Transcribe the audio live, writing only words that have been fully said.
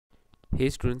Hey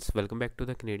students, welcome back to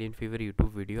the Canadian fever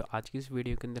YouTube video. आज की इस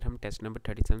video के अंदर हम टेस्ट नंबर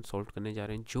 37 सॉल्व करने जा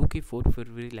रहे हैं, जो कि 4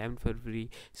 फरवरी, 11 फरवरी,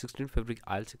 16 फरवरी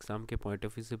आइल्स एग्ज़ाम के पॉइंट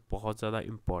ऑफ व्यू से बहुत ज़्यादा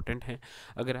इंपॉर्टेंट है।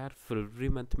 अगर यार फरवरी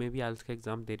मंथ में भी आइल्स का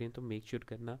एग्ज़ाम दे रहे हैं तो मेक श्योर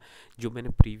करना जो मैंने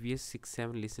प्रीवियस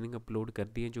 6-7 लिसनिंग अपलोड कर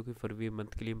दी है जो कि फरवरी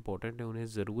मंथ के लिए इंपॉर्टेंट है, उन्हें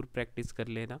ज़रूर प्रैक्टिस कर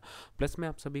लेना। प्लस मैं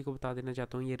आप सभी को बता देना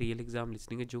चाहता हूँ ये रियल एग्ज़ाम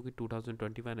लिसनिंग है जो कि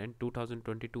 2021 एंड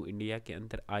 2022 इंडिया के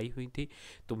अंदर आई हुई थी।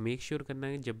 तो मेक श्योर करना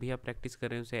है जब भी आप प्रैक्टिस कर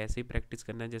रहे हैं उसे ऐसे ही प्रैक्टिस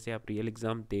करना है जैसे आप रियल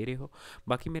एग्जाम दे रहे हो।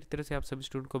 बाकी मेरी तरफ से आप सभी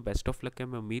स्टूडेंट को बेस्ट ऑफ लक है।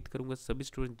 मैं उम्मीद करूंगा सभी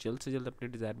स्टूडेंट जल्द से जल्द अपने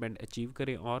डिजायर बैंड अचीव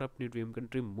करें और अपनी ड्रीम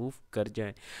कंट्री मूव कर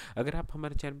जाएं। अगर आप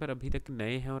हमारे चैनल पर अभी तक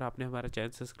नए हैं और आपने हमारा चैनल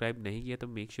सब्सक्राइब नहीं किया तो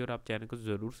मेक श्योर आप चैनल को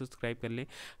ज़रूर सब्सक्राइब कर लें।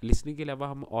 लिसनिंग के अलावा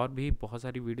हम और भी बहुत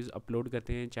सारी वीडियोज़ अपलोड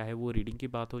करते हैं, चाहे वो रीडिंग की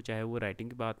बात हो चाहे वो राइटिंग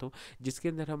की बात हो, जिसके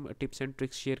अंदर हम टिप्स एंड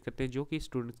ट्रिक्स शेयर करते हैं जो कि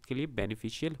स्टूडेंट्स के लिए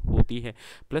बेनिफिशियल होती है।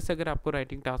 प्लस अगर आपको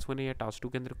राइटिंग टास्क 1 या टास्क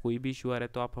 2 के अंदर कोई भी इशू आ रहा है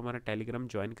तो आप हमारा टेलीग्राम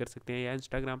ज्वाइन कर सकते हैं या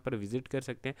इंस्टाग्राम पर विजिट कर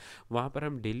सकते हैं। वहाँ पर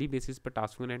हम डेली बेसिस पर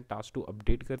टास्क 1 एंड टास्क 2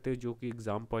 अपडेट करते हैं जो कि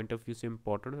एग्जाम पॉइंट ऑफ व्यू से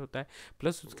इंपॉर्टेंट होता है।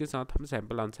 प्लस उसके साथ हम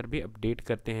सैम्पल आंसर भी अपडेट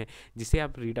करते हैं जिसे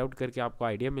आप रीड आउट करके आपको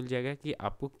आइडिया मिल जाएगा कि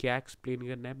आपको क्या एक्सप्लेन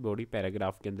करना है बॉडी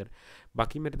पैराग्राफ के अंदर।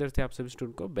 बाकी मेरी तरफ से आप सभी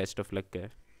स्टूडेंट को बेस्ट ऑफ लक है।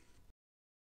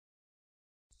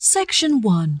 Section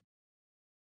 1.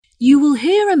 You will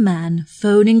hear a man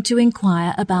phoning to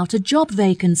inquire about a job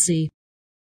vacancy.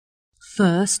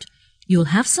 First,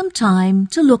 you'll have some time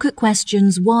to look at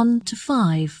questions 1 to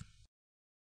 5.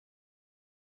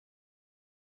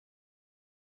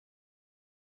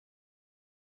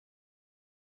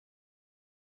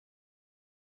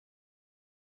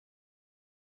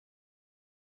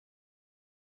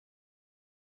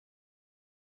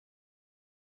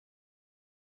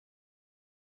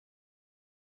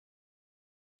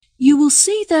 You will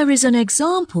see there is an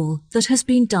example that has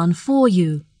been done for you.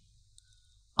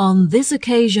 On this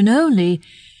occasion only,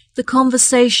 the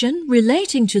conversation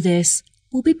relating to this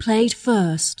will be played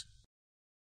first.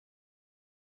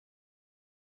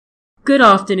 Good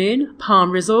afternoon,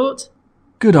 Palm Resort.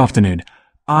 Good afternoon.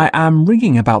 I am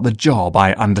ringing about the job I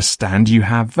understand you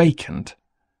have vacant.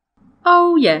 Oh,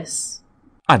 yes.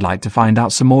 I'd like to find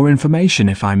out some more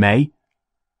information if I may.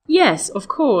 Yes, of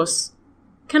course.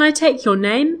 Can I take your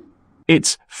name?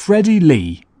 It's Freddie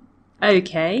Lee.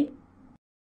 Okay.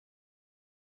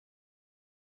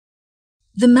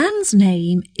 The man's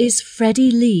name is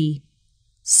Freddie Lee.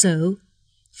 So,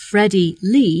 Freddie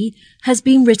Lee has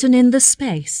been written in the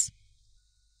space.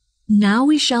 Now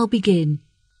we shall begin.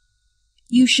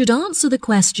 You should answer the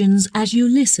questions as you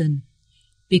listen,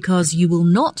 because you will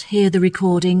not hear the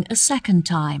recording a second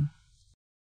time.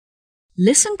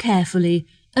 Listen carefully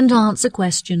and answer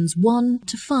questions 1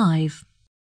 to 5.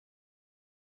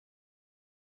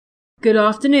 Good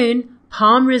afternoon,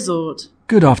 Palm Resort.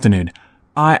 Good afternoon.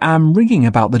 I am ringing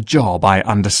about the job I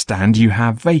understand you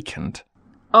have vacant.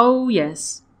 Oh,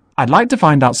 yes. I'd like to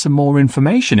find out some more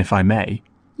information if I may.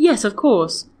 Yes, of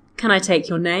course. Can I take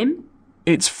your name?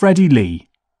 It's Freddie Lee.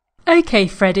 Okay,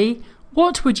 Freddie.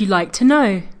 What would you like to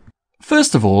know?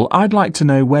 First of all, I'd like to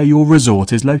know where your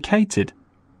resort is located.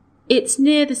 It's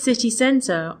near the city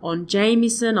centre on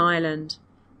Jamieson Island.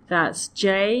 That's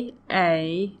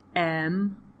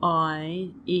Jamieson.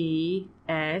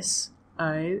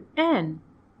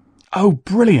 Oh,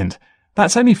 brilliant.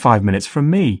 That's only 5 minutes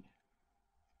from me.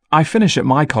 I finish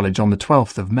at my college on the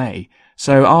 12th of May,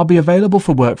 so I'll be available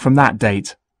for work from that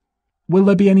date. Will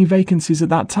there be any vacancies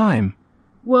at that time?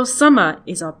 Well, summer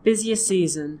is our busiest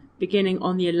season, beginning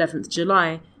on the 11th July,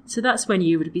 so that's when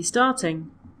you would be starting.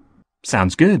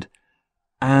 Sounds good.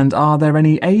 And are there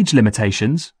any age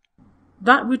limitations?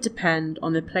 That would depend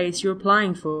on the place you're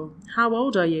applying for. How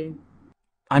old are you?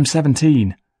 I'm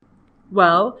 17.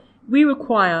 Well, we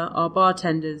require our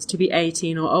bartenders to be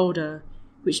 18 or older,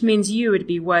 which means you would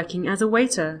be working as a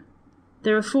waiter.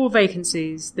 There are 4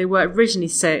 vacancies. There were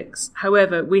originally 6.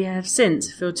 However, we have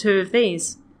since filled 2 of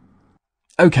these.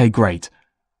 OK, great.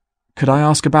 Could I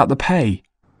ask about the pay?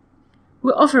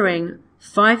 We're offering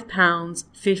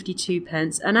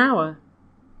 £5.52 an hour.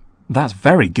 That's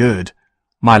very good.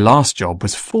 My last job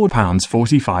was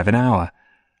 £4.45 an hour.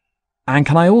 And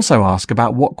can I also ask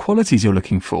about what qualities you're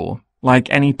looking for, like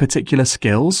any particular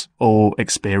skills or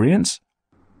experience?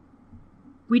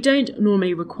 We don't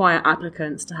normally require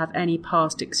applicants to have any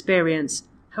past experience.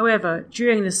 However,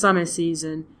 during the summer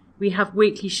season, we have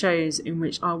weekly shows in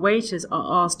which our waiters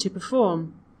are asked to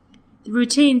perform. The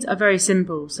routines are very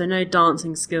simple, so no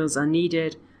dancing skills are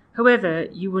needed. However,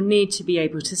 you will need to be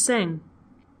able to sing.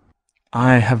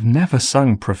 I have never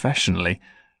sung professionally,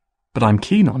 but I'm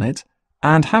keen on it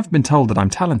and have been told that I'm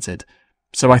talented,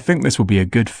 so I think this will be a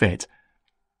good fit.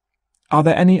 Are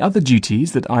there any other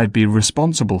duties that I'd be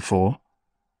responsible for?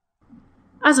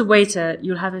 As a waiter,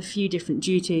 you'll have a few different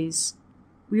duties.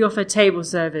 We offer table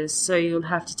service, so you'll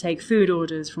have to take food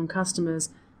orders from customers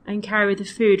and carry the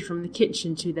food from the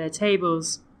kitchen to their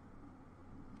tables.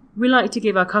 We like to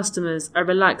give our customers a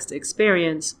relaxed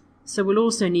experience, so we'll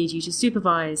also need you to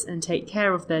supervise and take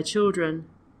care of their children.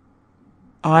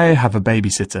 I have a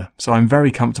babysitter, so I'm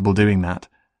very comfortable doing that.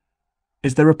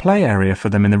 Is there a play area for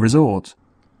them in the resort?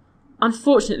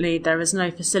 Unfortunately, there is no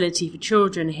facility for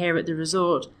children here at the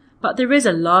resort, but there is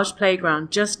a large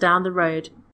playground just down the road.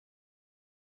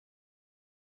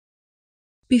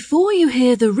 Before you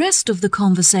hear the rest of the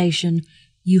conversation,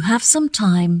 you have some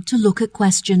time to look at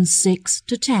questions 6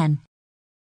 to 10.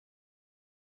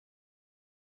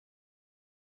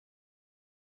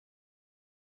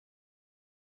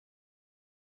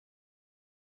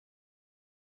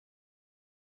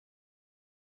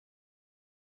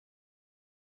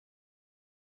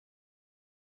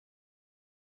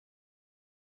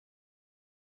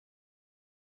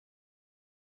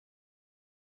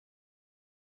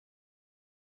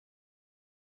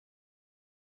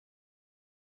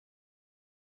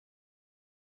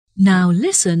 Now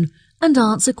listen and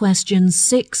answer questions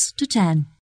 6 to 10.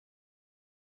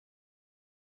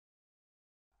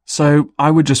 So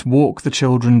I would just walk the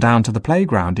children down to the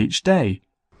playground each day?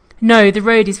 No, the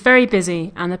road is very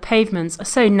busy and the pavements are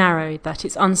so narrow that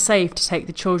it's unsafe to take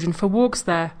the children for walks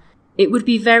there. It would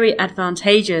be very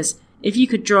advantageous if you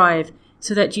could drive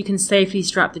so that you can safely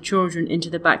strap the children into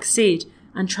the back seat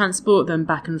and transport them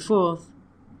back and forth.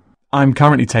 I'm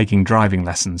currently taking driving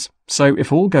lessons, so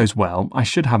if all goes well, I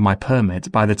should have my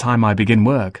permit by the time I begin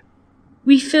work.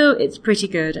 We feel it's pretty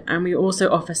good, and we also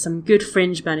offer some good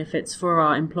fringe benefits for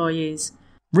our employees.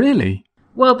 Really?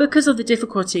 Well, because of the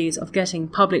difficulties of getting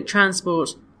public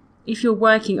transport, if you're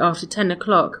working after 10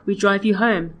 o'clock, we drive you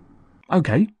home.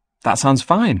 OK, that sounds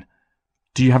fine.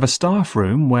 Do you have a staff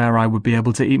room where I would be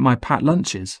able to eat my packed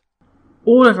lunches?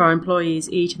 All of our employees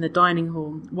eat in the dining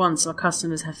hall once our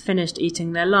customers have finished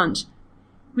eating their lunch.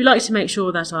 We like to make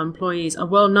sure that our employees are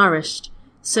well nourished,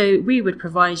 so we would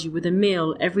provide you with a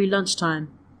meal every lunchtime.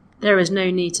 There is no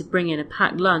need to bring in a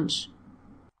packed lunch.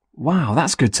 Wow,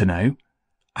 that's good to know.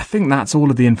 I think that's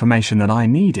all of the information that I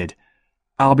needed.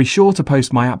 I'll be sure to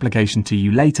post my application to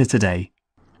you later today.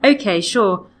 OK,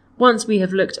 sure. Once we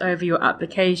have looked over your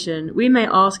application, we may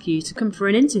ask you to come for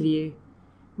an interview.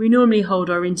 We normally hold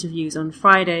our interviews on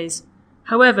Fridays.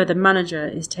 However, the manager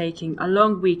is taking a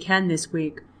long weekend this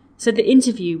week, so the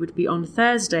interview would be on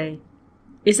Thursday.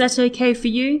 Is that OK for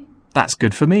you? That's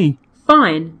good for me.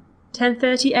 Fine.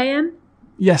 10:30 a.m?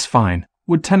 Yes, fine.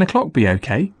 Would 10 o'clock be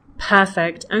OK?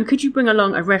 Perfect. And could you bring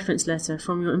along a reference letter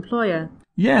from your employer?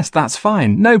 Yes, that's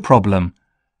fine. No problem.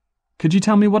 Could you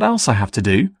tell me what else I have to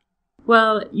do?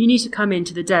 Well, you need to come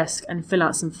into the desk and fill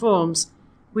out some forms.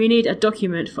 We need a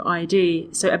document for ID,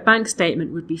 so a bank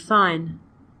statement would be fine.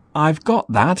 I've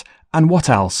got that. And what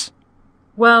else?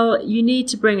 Well, you need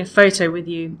to bring a photo with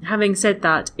you. Having said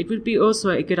that, it would be also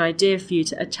a good idea for you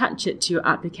to attach it to your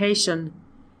application.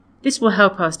 This will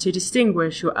help us to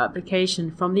distinguish your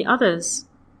application from the others.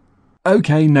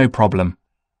 OK, no problem.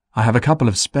 I have a couple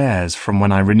of spares from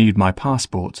when I renewed my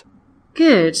passport.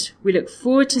 Good. We look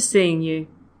forward to seeing you.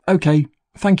 OK,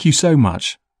 thank you so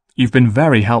much. You've been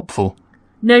very helpful.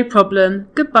 No problem.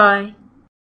 Goodbye.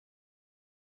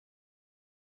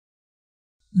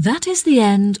 That is the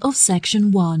end of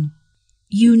section 1.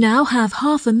 You now have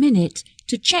half a minute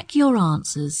to check your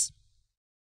answers.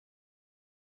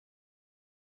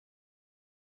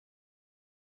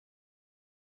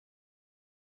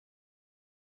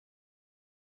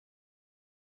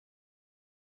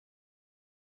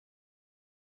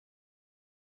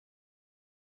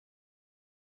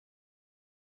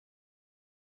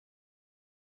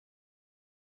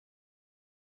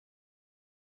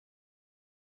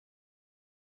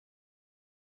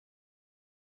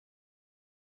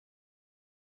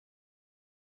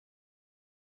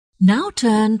 Now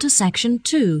turn to section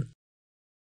 2.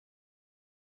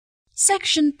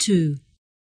 Section 2.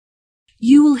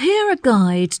 You will hear a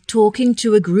guide talking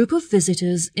to a group of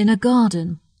visitors in a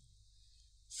garden.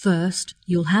 First,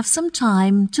 you'll have some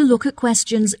time to look at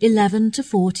questions 11 to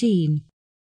 14.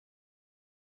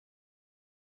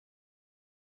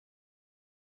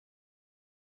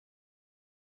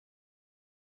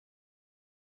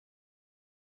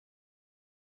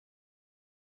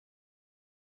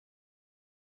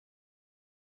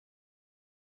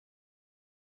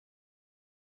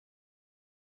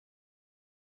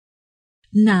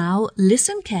 Now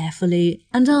listen carefully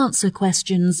and answer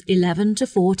questions 11 to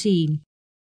 14.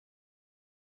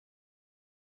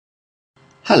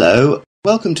 Hello,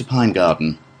 welcome to Pine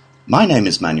Garden. My name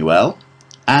is Manuel.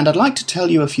 and I'd like to tell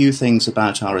you a few things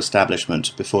about our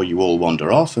establishment before you all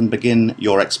wander off and begin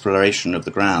your exploration of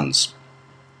the grounds.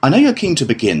 I know you're keen to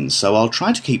begin, so I'll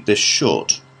try to keep this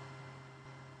short.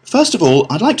 First of all,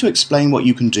 I'd like to explain what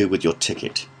you can do with your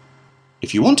ticket.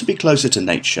 If you want to be closer to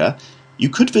nature, you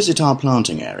could visit our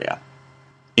planting area.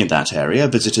 In that area,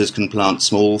 visitors can plant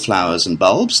small flowers and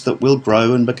bulbs that will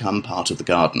grow and become part of the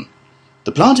garden.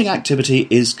 The planting activity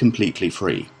is completely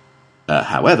free.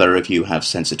 However, if you have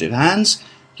sensitive hands,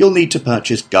 you'll need to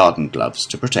purchase garden gloves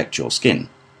to protect your skin.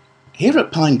 Here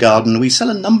at Pine Garden, we sell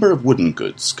a number of wooden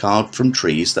goods carved from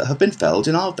trees that have been felled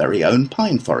in our very own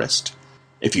pine forest.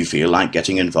 If you feel like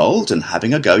getting involved and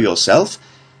having a go yourself,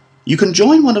 you can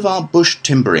join one of our bush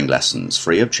timbering lessons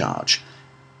free of charge,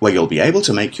 where you'll be able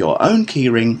to make your own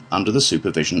keyring under the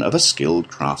supervision of a skilled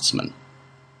craftsman.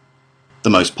 The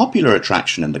most popular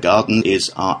attraction in the garden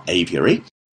is our aviary,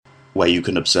 where you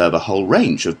can observe a whole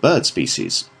range of bird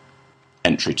species.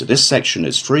 Entry to this section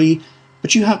is free,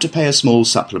 but you have to pay a small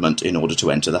supplement in order to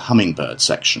enter the hummingbird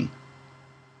section.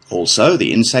 Also,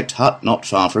 the insect hut not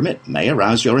far from it may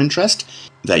arouse your interest.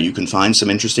 There you can find some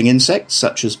interesting insects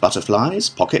such as butterflies,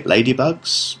 pocket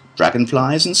ladybugs,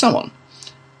 dragonflies, and so on.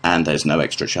 And there's no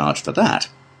extra charge for that.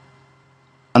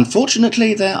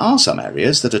 Unfortunately, there are some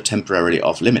areas that are temporarily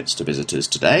off limits to visitors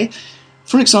today.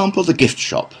 For example, the gift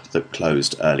shop that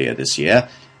closed earlier this year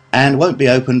and won't be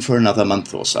open for another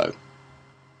month or so.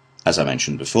 As I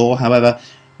mentioned before, however,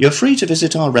 you're free to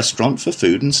visit our restaurant for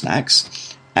food and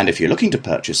snacks, and if you're looking to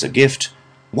purchase a gift,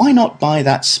 why not buy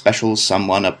that special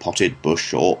someone a potted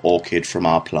bush or orchid from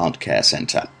our plant care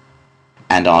centre?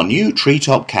 And our new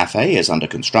treetop cafe is under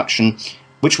construction,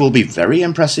 which will be very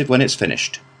impressive when it's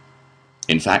finished.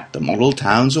 In fact, the model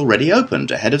town's already opened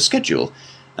ahead of schedule,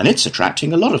 and it's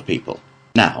attracting a lot of people.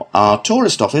 Now, our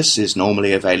tourist office is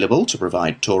normally available to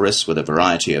provide tourists with a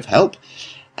variety of help.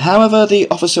 However, the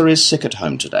officer is sick at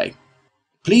home today.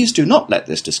 Please do not let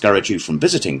this discourage you from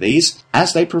visiting these,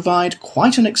 as they provide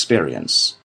quite an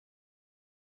experience.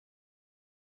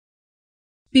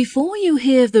 Before you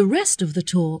hear the rest of the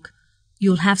talk,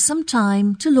 you'll have some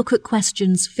time to look at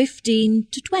questions 15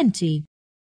 to 20.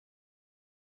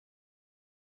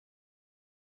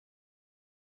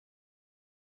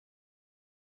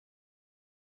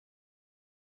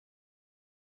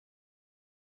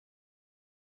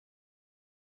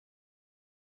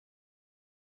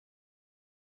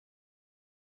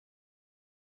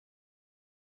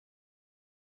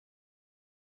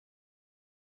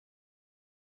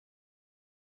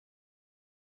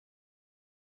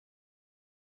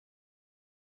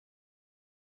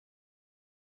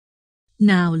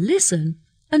 Now listen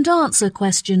and answer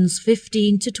questions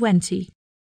 15 to 20.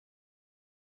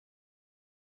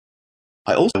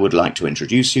 I also would like to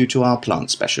introduce you to our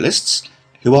plant specialists,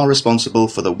 who are responsible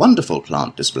for the wonderful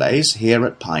plant displays here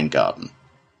at Pine Garden.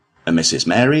 Mrs.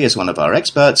 Mary is one of our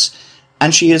experts,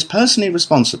 and she is personally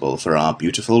responsible for our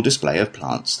beautiful display of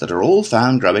plants that are all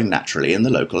found growing naturally in the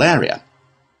local area.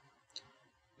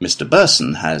 Mr.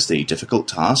 Burson has the difficult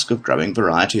task of growing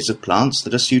varieties of plants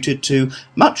that are suited to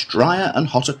much drier and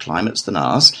hotter climates than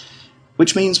ours,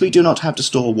 which means we do not have to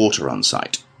store water on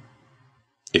site.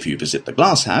 If you visit the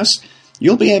glasshouse,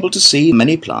 you'll be able to see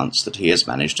many plants that he has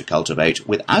managed to cultivate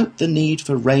without the need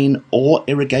for rain or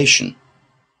irrigation.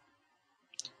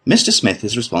 Mr. Smith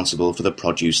is responsible for the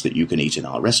produce that you can eat in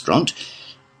our restaurant,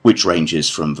 which ranges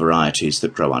from varieties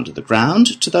that grow under the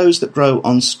ground to those that grow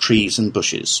on trees and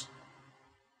bushes.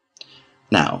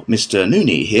 Now, Mr.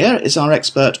 Nooney here is our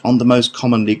expert on the most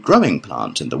commonly growing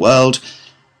plant in the world,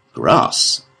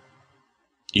 grass.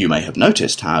 You may have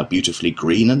noticed how beautifully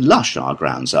green and lush our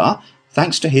grounds are,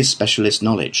 thanks to his specialist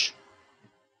knowledge.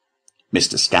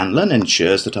 Mr. Scanlon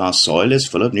ensures that our soil is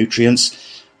full of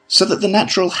nutrients so that the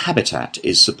natural habitat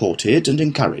is supported and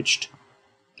encouraged.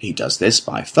 He does this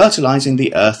by fertilizing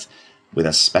the earth with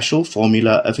a special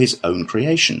formula of his own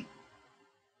creation.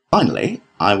 Finally,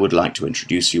 I would like to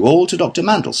introduce you all to Dr.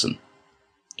 Mandelson.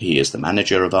 He is the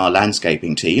manager of our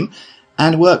landscaping team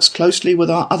and works closely with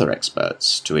our other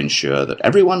experts to ensure that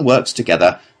everyone works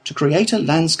together to create a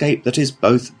landscape that is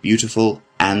both beautiful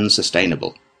and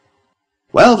sustainable.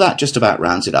 Well, that just about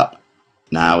rounds it up.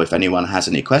 Now, if anyone has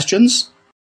any questions...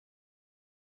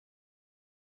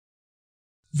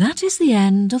 That is the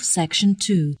end of section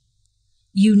 2.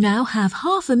 You now have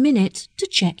half a minute to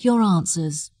check your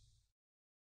answers.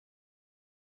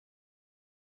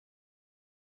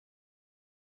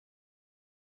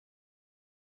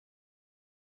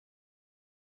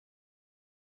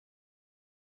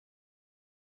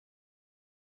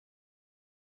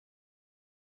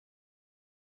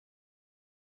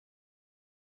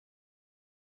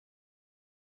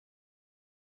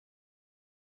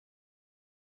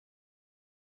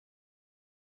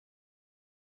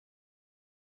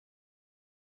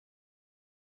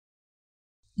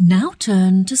 Now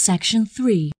turn to Section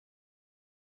 3.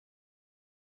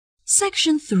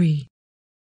 Section 3.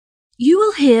 You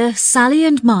will hear Sally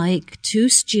and Mike, two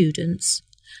students,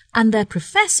 and their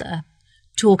professor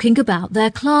talking about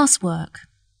their classwork.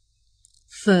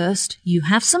 First, you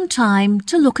have some time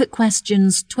to look at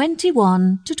questions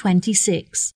 21 to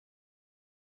 26.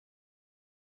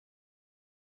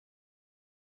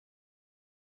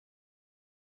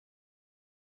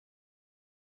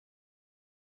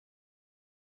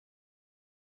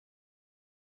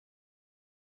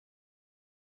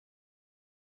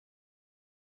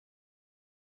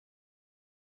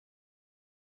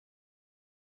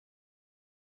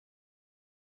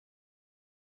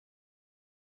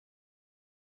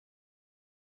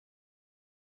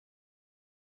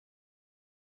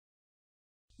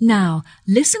 Now,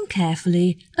 listen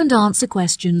carefully and answer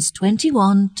questions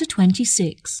 21 to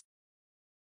 26.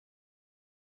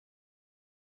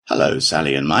 Hello,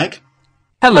 Sally and Mike.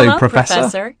 Hello,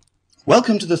 Professor.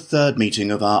 Welcome to the third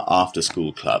meeting of our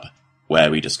after-school club,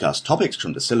 where we discuss topics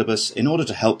from the syllabus in order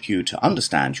to help you to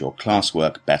understand your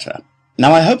classwork better.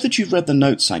 Now, I hope that you've read the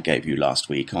notes I gave you last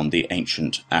week on the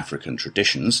ancient African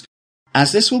traditions,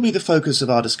 as this will be the focus of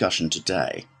our discussion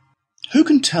today. Who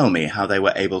can tell me how they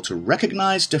were able to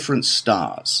recognize different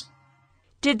stars?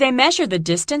 Did they measure the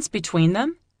distance between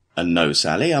them? No,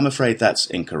 Sally, I'm afraid that's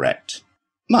incorrect.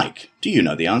 Mike, do you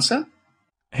know the answer?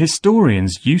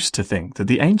 Historians used to think that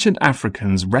the ancient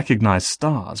Africans recognized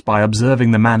stars by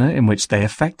observing the manner in which they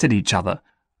affected each other,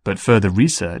 but further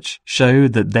research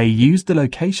showed that they used the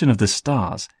location of the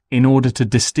stars in order to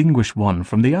distinguish one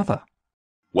from the other.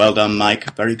 Well done,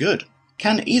 Mike. Very good.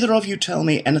 Can either of you tell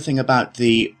me anything about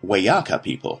the Wayaka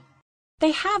people? They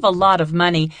have a lot of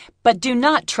money, but do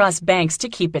not trust banks to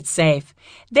keep it safe.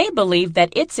 They believe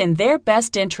that it's in their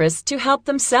best interest to help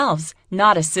themselves,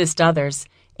 not assist others.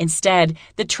 Instead,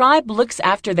 the tribe looks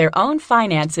after their own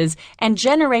finances and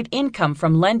generate income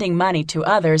from lending money to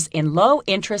others in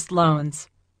low-interest loans.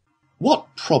 What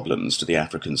problems do the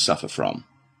Africans suffer from?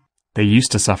 They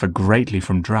used to suffer greatly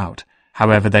from drought.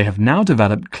 However, they have now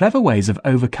developed clever ways of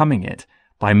overcoming it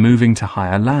by moving to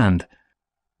higher land.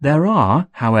 There are,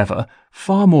 however,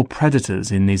 far more predators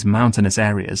in these mountainous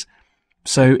areas,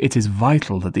 so it is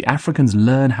vital that the Africans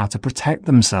learn how to protect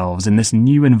themselves in this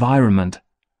new environment.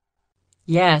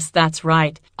 Yes, that's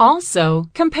right. Also,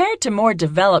 compared to more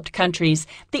developed countries,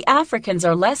 the Africans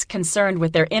are less concerned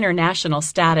with their international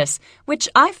status, which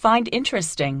I find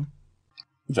interesting.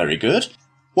 Very good.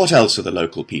 What else are the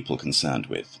local people concerned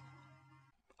with?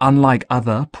 Unlike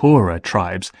other, poorer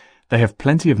tribes, they have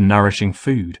plenty of nourishing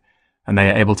food, and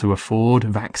they are able to afford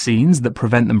vaccines that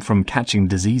prevent them from catching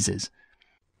diseases.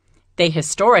 They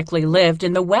historically lived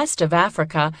in the west of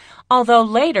Africa, although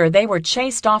later they were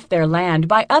chased off their land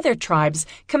by other tribes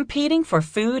competing for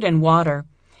food and water.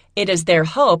 It is their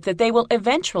hope that they will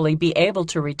eventually be able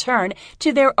to return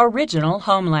to their original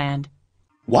homeland.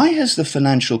 Why has the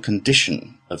financial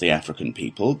condition of the African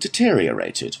people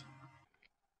deteriorated?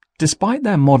 Despite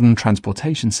their modern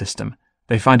transportation system,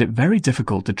 they find it very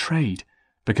difficult to trade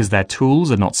because their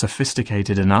tools are not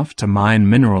sophisticated enough to mine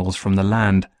minerals from the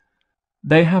land.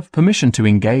 They have permission to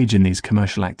engage in these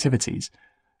commercial activities,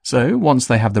 so once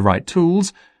they have the right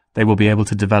tools, they will be able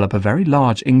to develop a very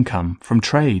large income from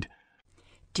trade.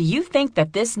 Do you think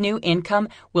that this new income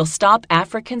will stop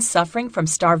Africans suffering from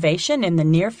starvation in the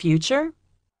near future?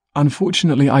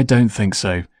 Unfortunately, I don't think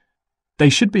so.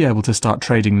 They should be able to start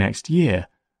trading next year,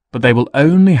 but they will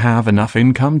only have enough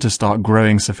income to start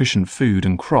growing sufficient food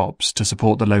and crops to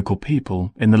support the local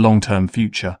people in the long-term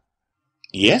future.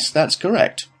 Yes, that's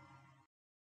correct.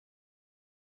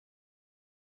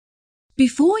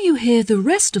 Before you hear the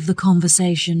rest of the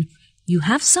conversation, you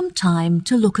have some time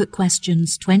to look at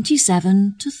questions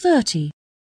 27 to 30.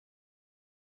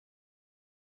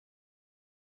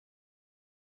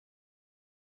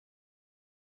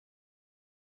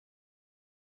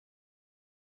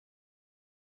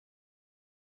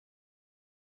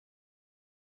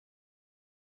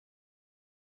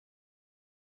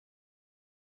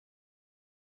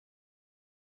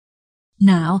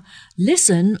 Now,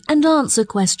 listen and answer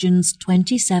questions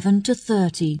 27 to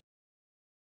 30.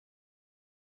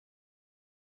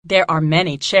 There are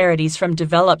many charities from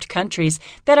developed countries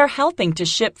that are helping to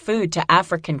ship food to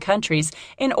African countries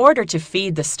in order to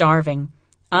feed the starving.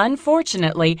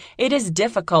 Unfortunately, it is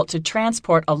difficult to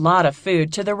transport a lot of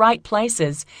food to the right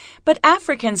places, but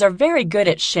Africans are very good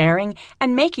at sharing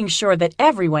and making sure that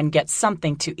everyone gets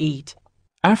something to eat.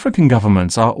 African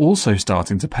governments are also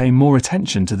starting to pay more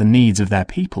attention to the needs of their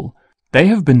people. They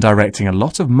have been directing a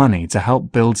lot of money to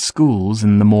help build schools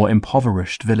in the more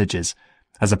impoverished villages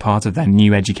as a part of their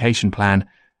new education plan,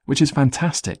 which is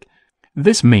fantastic.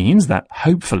 This means that,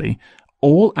 hopefully,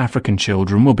 all African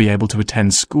children will be able to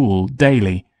attend school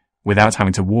daily without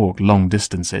having to walk long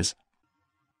distances.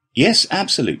 Yes,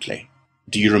 absolutely.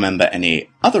 Do you remember any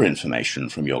other information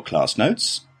from your class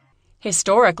notes?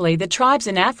 Historically, the tribes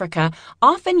in Africa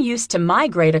often used to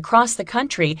migrate across the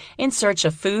country in search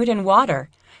of food and water.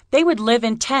 They would live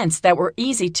in tents that were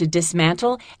easy to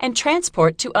dismantle and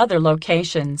transport to other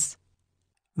locations.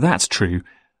 That's true,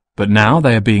 but now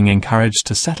they are being encouraged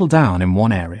to settle down in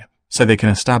one area so they can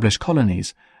establish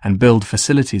colonies and build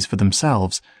facilities for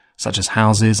themselves, such as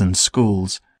houses and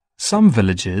schools. Some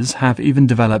villages have even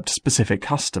developed specific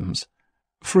customs.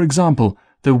 For example,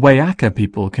 the Wayaka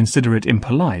people consider it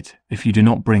impolite if you do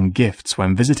not bring gifts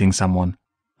when visiting someone.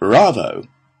 Bravo!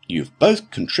 You've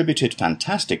both contributed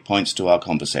fantastic points to our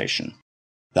conversation.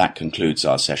 That concludes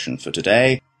our session for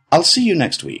today. I'll see you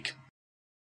next week.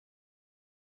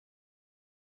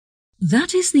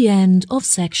 That is the end of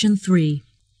section 3.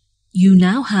 You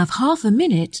now have half a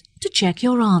minute to check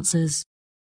your answers.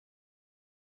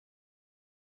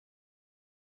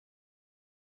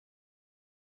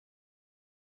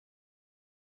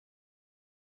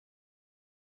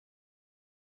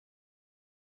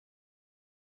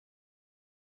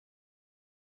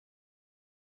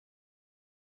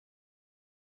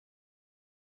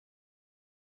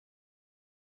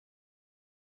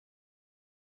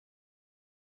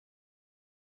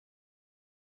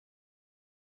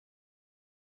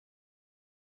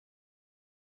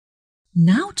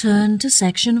 Now turn to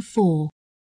section 4.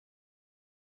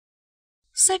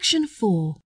 Section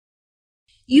 4.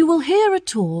 You will hear a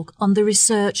talk on the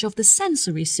research of the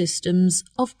sensory systems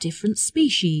of different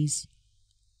species.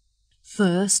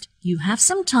 First, you have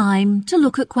some time to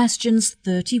look at questions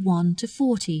 31 to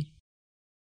 40.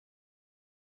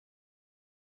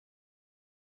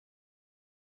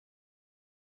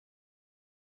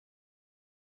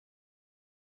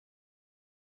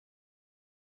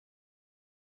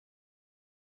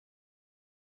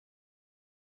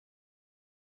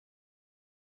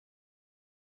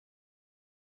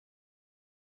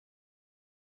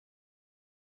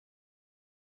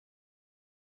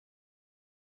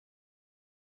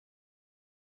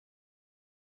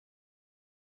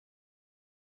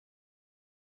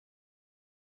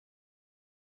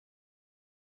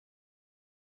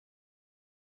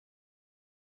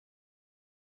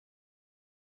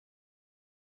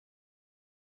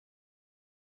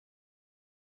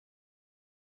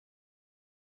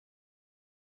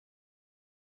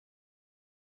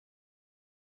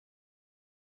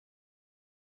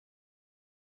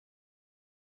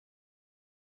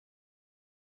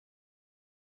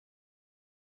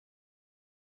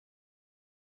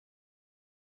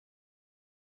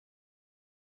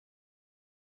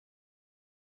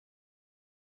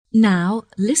 Now,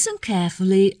 listen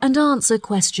carefully and answer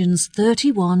questions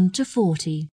 31 to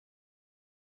 40.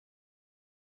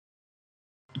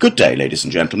 Good day, ladies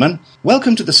and gentlemen.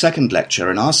 Welcome to the second lecture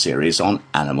in our series on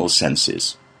animal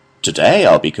senses. Today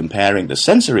I'll be comparing the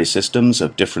sensory systems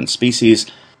of different species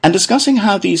and discussing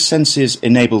how these senses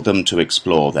enable them to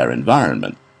explore their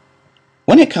environment.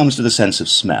 When it comes to the sense of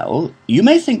smell, you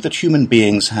may think that human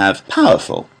beings have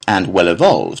powerful and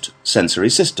well-evolved sensory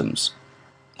systems.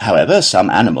 However,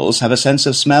 some animals have a sense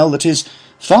of smell that is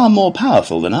far more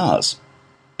powerful than ours.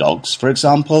 Dogs, for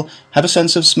example, have a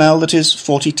sense of smell that is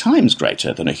 40 times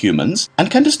greater than a human's and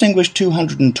can distinguish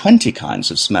 220 kinds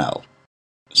of smell.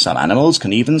 Some animals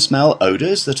can even smell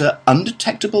odours that are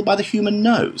undetectable by the human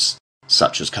nose,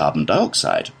 such as carbon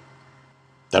dioxide.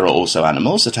 There are also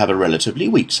animals that have a relatively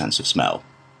weak sense of smell.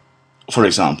 For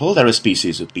example, there are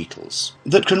species of beetles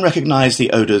that can recognise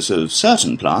the odours of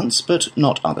certain plants but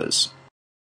not others.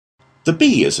 The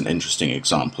bee is an interesting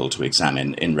example to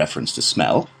examine in reference to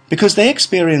smell because they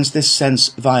experience this sense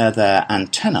via their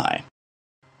antennae.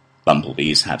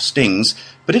 Bumblebees have stings,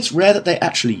 but it's rare that they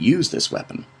actually use this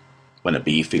weapon. When a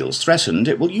bee feels threatened,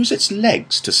 it will use its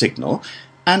legs to signal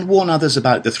and warn others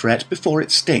about the threat before it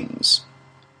stings.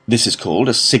 This is called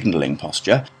a signalling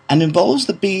posture and involves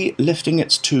the bee lifting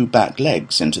its two back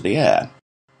legs into the air.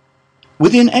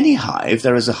 Within any hive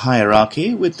there is a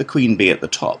hierarchy with the queen bee at the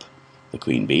top. The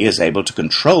queen bee is able to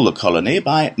control the colony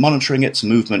by monitoring its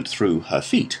movement through her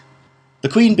feet. The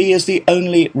queen bee is the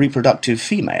only reproductive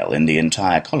female in the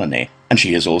entire colony, and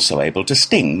she is also able to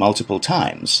sting multiple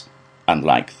times,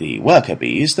 unlike the worker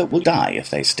bees that will die if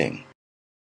they sting.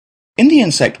 In the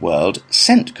insect world,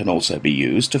 scent can also be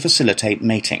used to facilitate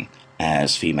mating,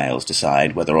 as females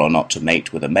decide whether or not to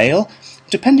mate with a male,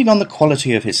 depending on the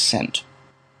quality of his scent.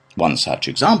 One such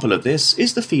example of this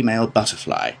is the female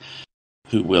butterfly.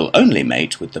 who will only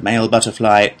mate with the male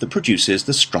butterfly that produces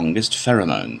the strongest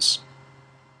pheromones.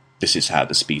 This is how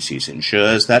the species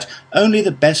ensures that only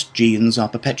the best genes are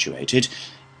perpetuated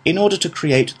in order to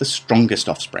create the strongest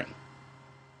offspring.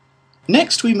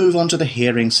 Next, we move on to the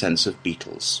hearing sense of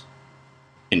beetles.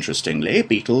 Interestingly,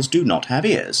 beetles do not have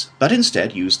ears, but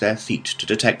instead use their feet to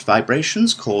detect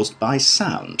vibrations caused by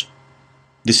sound.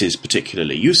 This is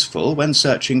particularly useful when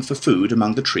searching for food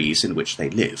among the trees in which they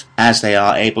live, as they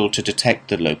are able to detect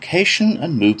the location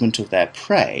and movement of their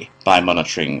prey by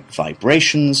monitoring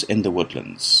vibrations in the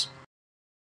woodlands.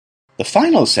 The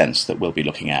final sense that we'll be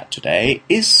looking at today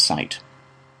is sight.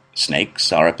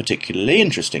 Snakes are a particularly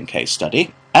interesting case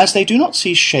study, as they do not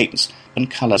see shapes and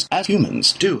colours as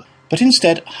humans do, but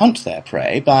instead hunt their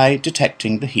prey by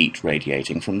detecting the heat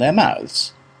radiating from their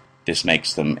mouths. This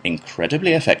makes them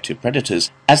incredibly effective predators,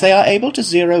 as they are able to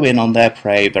zero in on their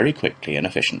prey very quickly and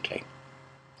efficiently.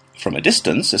 From a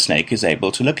distance, a snake is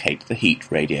able to locate the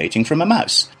heat radiating from a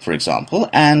mouse, for example,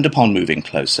 and upon moving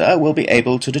closer will be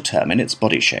able to determine its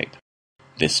body shape.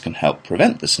 This can help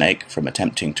prevent the snake from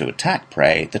attempting to attack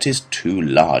prey that is too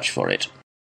large for it.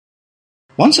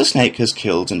 Once a snake has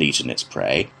killed and eaten its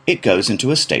prey, it goes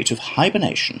into a state of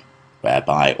hibernation,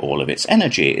 whereby all of its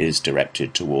energy is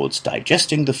directed towards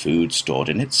digesting the food stored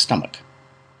in its stomach.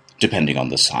 Depending on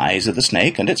the size of the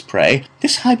snake and its prey,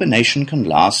 this hibernation can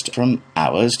last from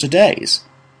hours to days.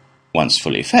 Once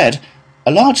fully fed,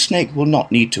 a large snake will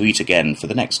not need to eat again for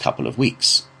the next couple of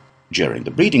weeks. During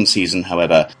the breeding season,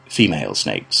 however, female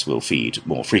snakes will feed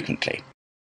more frequently.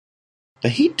 The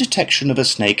heat detection of a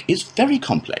snake is very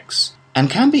complex, and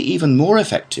can be even more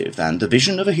effective than the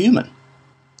vision of a human.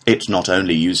 It not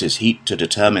only uses heat to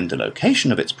determine the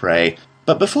location of its prey,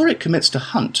 but before it commits to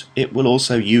hunt, it will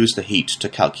also use the heat to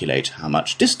calculate how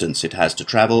much distance it has to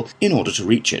travel in order to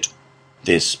reach it.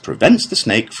 This prevents the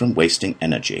snake from wasting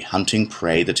energy hunting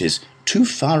prey that is too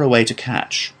far away to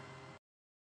catch.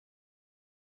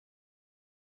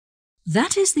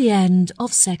 That is the end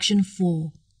of section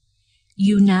 4.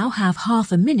 You now have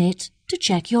half a minute to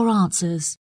check your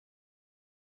answers.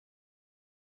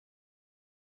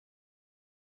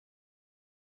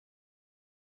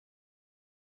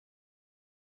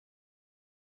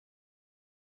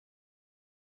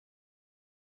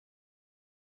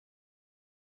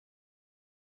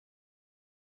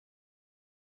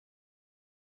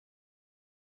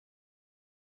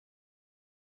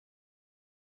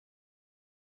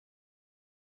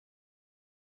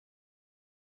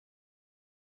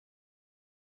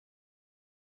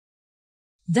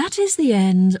 That is the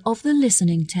end of the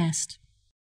listening test.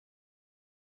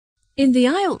 In the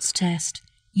IELTS test,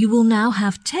 you will now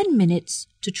have 10 minutes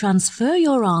to transfer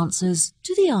your answers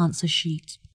to the answer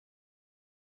sheet.